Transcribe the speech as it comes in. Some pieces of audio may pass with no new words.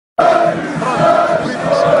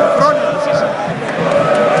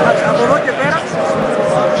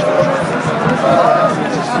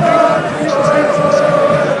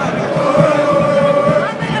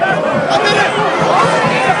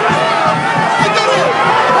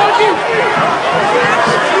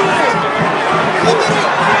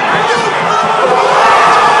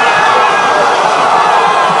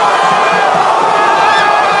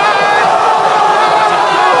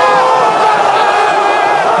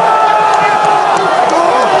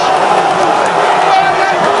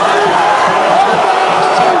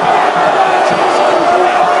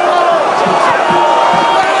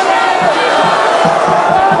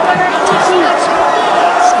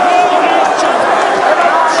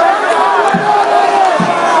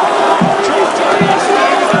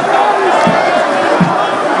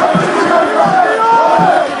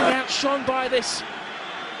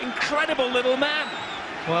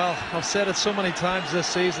I've said it so many times this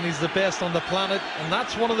season, he's the best on the planet, and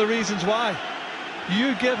that's one of the reasons why.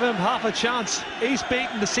 You give him half a chance. He's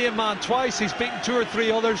beaten the same man twice. He's beaten 2 or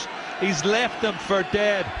 3 others. He's left them for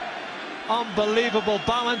dead. Unbelievable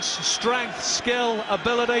balance, strength, skill,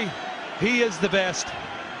 ability. He is the best.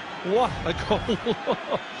 What a goal.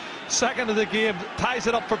 Second of the game, ties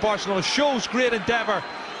it up for Barcelona, shows great endeavour.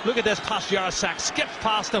 Look at this pass, Jarasak skips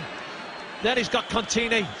past him. Then he's got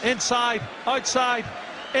Contini, inside, outside,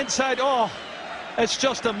 inside. Oh, it's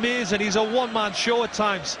just amazing. He's a one-man show at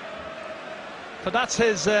times. But that's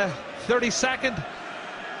his 32nd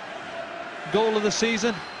goal of the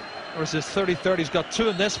season. Or is his 33rd? He's got 2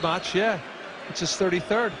 in this match, yeah. It's his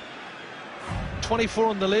 33rd.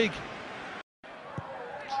 24 in the league.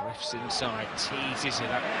 Drifts inside, teases it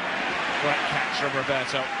up. Great catch from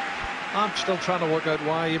Roberto. I'm still trying to work out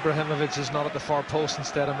why Ibrahimovic is not at the far post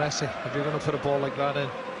instead of Messi, if you're going to put a ball like that in.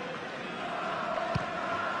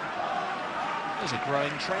 There's a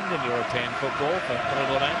growing trend in European football for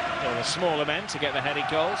little men, or the smaller men, to get the heading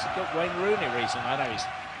goals. Got Wayne Rooney recently. I know he's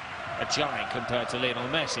a giant compared to Lionel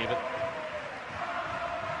Messi, but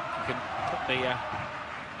you can put the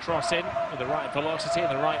cross in with the right velocity and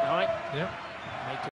the right height. Yeah.